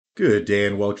Good day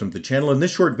and welcome to the channel. In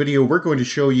this short video, we're going to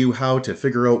show you how to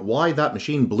figure out why that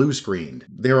machine blue screened.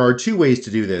 There are two ways to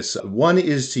do this. One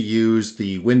is to use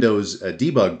the Windows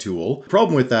debug tool. The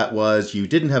problem with that was you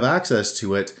didn't have access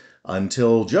to it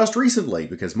until just recently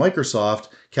because Microsoft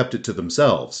kept it to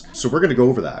themselves. So we're going to go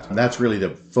over that, and that's really the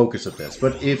focus of this.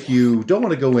 But if you don't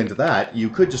want to go into that, you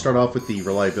could just start off with the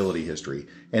reliability history,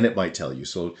 and it might tell you.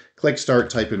 So click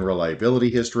Start, type in reliability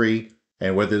history.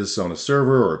 And whether this is on a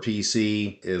server or a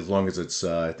PC, as long as it's,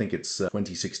 I think it's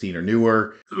 2016 or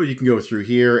newer. So you can go through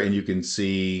here and you can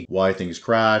see why things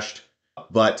crashed.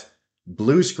 But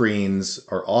blue screens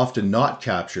are often not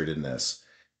captured in this.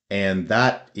 And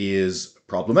that is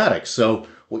problematic. So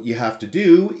what you have to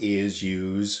do is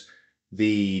use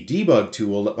the debug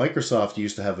tool that Microsoft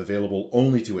used to have available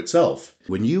only to itself.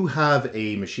 When you have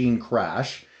a machine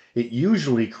crash, it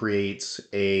usually creates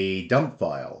a dump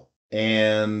file.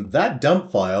 And that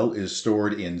dump file is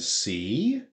stored in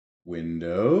C,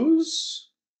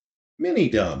 Windows,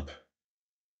 Minidump.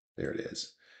 There it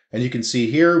is. And you can see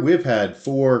here, we've had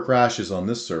 4 crashes on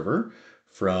this server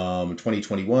from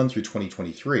 2021 through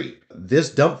 2023. This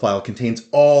dump file contains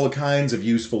all kinds of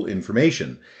useful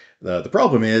information. The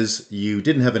problem is you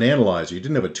didn't have an analyzer. You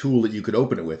didn't have a tool that you could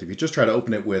open it with. If you just try to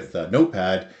open it with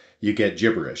Notepad, you get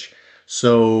gibberish.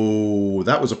 So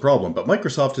that was a problem, but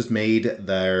Microsoft has made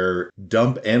their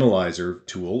dump analyzer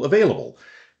tool available.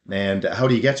 And how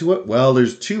do you get to it? Well,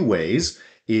 there's 2 ways.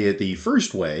 The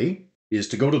first way is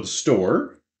to go to the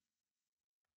store,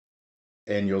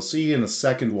 and you'll see in a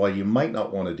second why you might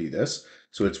not want to do this.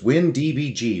 So it's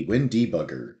WinDBG,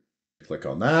 WinDebugger. Click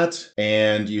on that,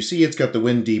 and you see it's got the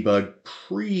WinDebug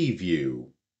preview.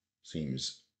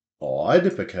 Seems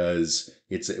odd because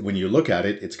when you look at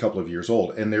it, it's a couple of years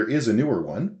old, and there is a newer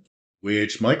one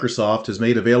which Microsoft has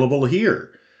made available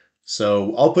here.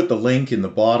 So I'll put the link in the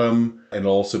bottom, and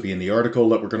it'll also be in the article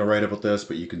that we're going to write about this,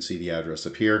 but you can see the address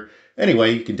up here.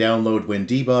 Anyway, you can download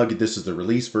WinDebug. This is the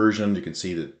release version. You can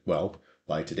see that, well,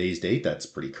 by today's date, that's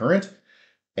pretty current.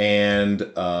 And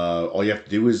all you have to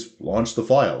do is launch the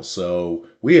file. So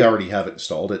we already have it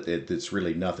installed. It's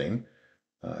really nothing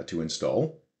to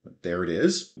install. But there it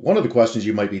is. One of the questions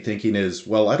you might be thinking is,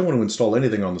 well, I don't want to install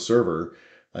anything on the server,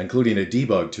 including a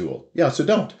debug tool. Yeah, so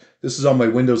don't. This is on my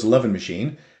Windows 11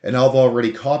 machine, and I've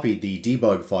already copied the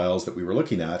debug files that we were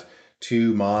looking at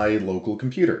to my local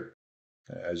computer.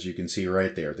 As you can see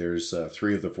right there, there's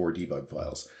 3 of the 4 debug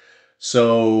files.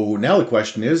 So now the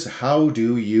question is, how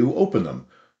do you open them?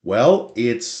 Well,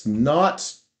 it's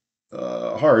not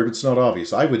hard. It's not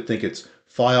obvious. I would think it's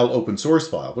File, Open Source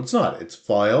File, but it's not. It's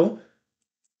File.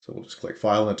 So we'll just click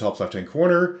File in the top left-hand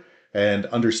corner, and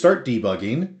under Start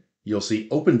Debugging, you'll see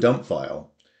Open Dump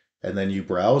File. And then you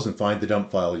browse and find the dump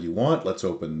file you want. Let's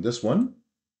open this one.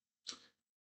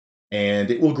 And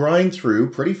it will grind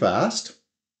through pretty fast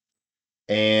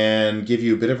and give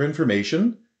you a bit of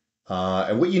information.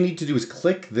 And what you need to do is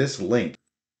click this link.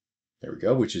 There we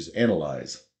go, which is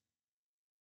Analyze.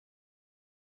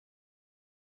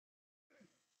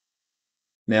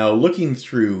 Now, looking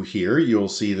through here, you'll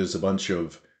see there's a bunch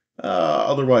of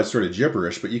otherwise sort of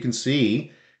gibberish, but you can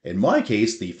see, in my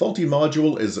case, the faulty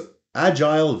module is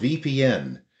Agile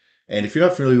VPN. And if you're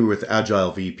not familiar with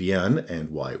Agile VPN,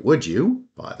 and why would you,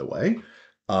 by the way,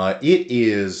 it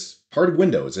is part of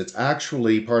Windows. It's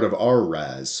actually part of our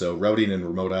RAS, so Routing and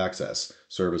Remote Access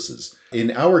Services.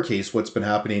 In our case, what's been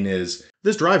happening is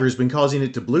this driver's been causing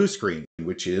it to blue screen,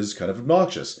 which is kind of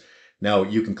obnoxious. Now,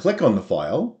 you can click on the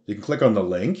file, you can click on the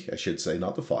link, I should say,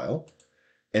 not the file,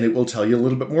 and it will tell you a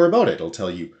little bit more about it. It'll tell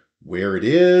you where it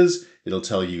is, it'll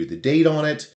tell you the date on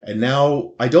it, and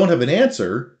now I don't have an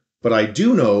answer, but I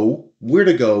do know where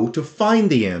to go to find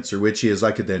the answer, which is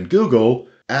I could then Google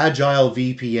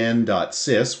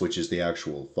agilevpn.sys, which is the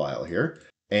actual file here,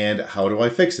 and how do I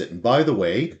fix it? And by the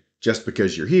way, just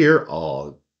because you're here,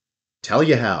 I'll tell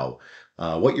you how.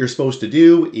 What you're supposed to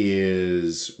do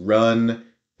is run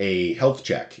a health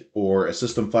check or a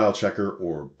system file checker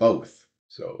or both.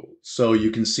 So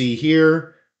you can see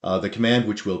here the command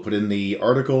which we'll put in the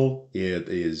article. It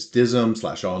is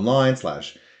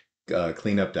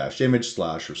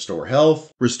dism/online/cleanup-image/restore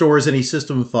health. Restores any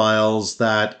system files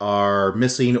that are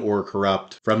missing or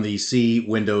corrupt from the C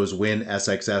Windows Win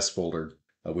SXS folder,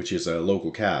 which is a local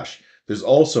cache. There's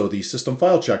also the system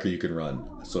file checker you can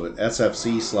run. So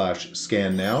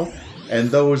sfc/scan now. And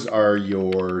those are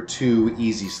your 2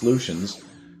 easy solutions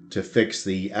to fix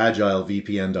the Agile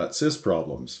VPN.sys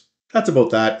problems. That's about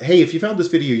that. Hey, if you found this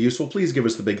video useful, please give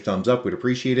us the big thumbs up. We'd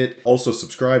appreciate it. Also,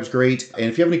 subscribe's great. And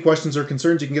if you have any questions or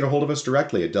concerns, you can get a hold of us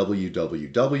directly at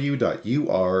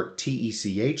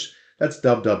www.urtech.com. That's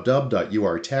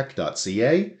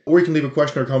www.urtech.ca. Or you can leave a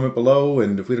question or comment below,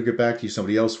 and if we don't get back to you,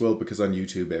 somebody else will, because on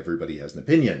YouTube, everybody has an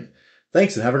opinion.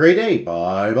 Thanks and have a great day.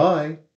 Bye-bye.